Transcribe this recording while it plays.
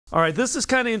All right, this is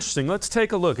kind of interesting. Let's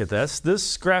take a look at this.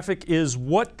 This graphic is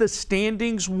what the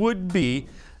standings would be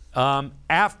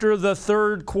after the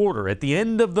third quarter, at the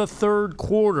end of the third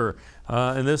quarter.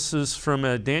 And this is from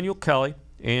Daniel Kelly.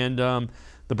 And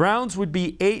the Browns would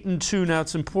be 8-2. Now,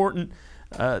 it's important.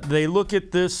 They look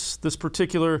at this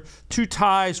particular, 2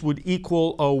 ties would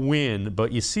equal a win.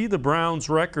 But you see the Browns'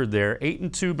 record there,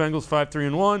 8-2, Bengals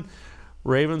 5-3-1,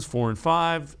 Ravens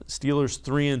 4-5, Steelers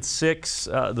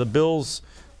 3-6, the Bills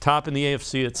top in the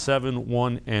AFC at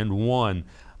 7-1-1.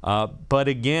 But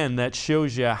again, that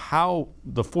shows you how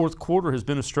the fourth quarter has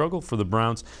been a struggle for the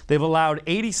Browns. They've allowed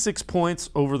 86 points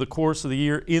over the course of the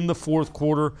year in the fourth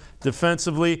quarter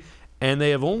defensively, and they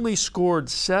have only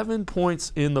scored 7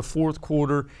 points in the fourth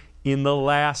quarter in the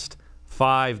last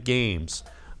 5 games.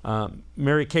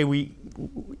 Mary Kay, we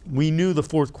knew the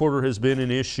fourth quarter has been an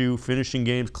issue, finishing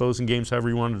games, closing games, however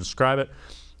you want to describe it.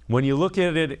 When you look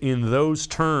at it in those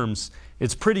terms,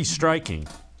 it's pretty striking.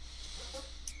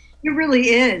 It really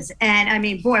is. And I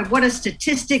mean, boy, what a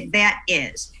statistic that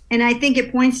is. And I think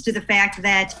it points to the fact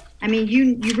that, I mean,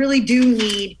 you really do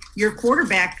need your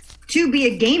quarterback to be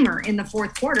a gamer in the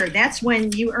fourth quarter. That's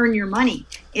when you earn your money,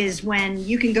 is when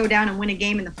you can go down and win a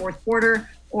game in the fourth quarter,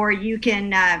 or you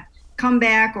can come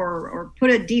back or put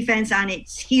a defense on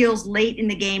its heels late in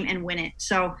the game and win it.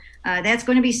 So that's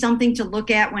going to be something to look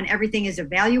at when everything is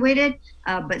evaluated.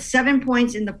 But 7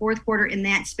 points in the fourth quarter in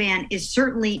that span is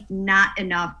certainly not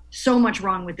enough. So much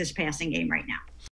wrong with this passing game right now.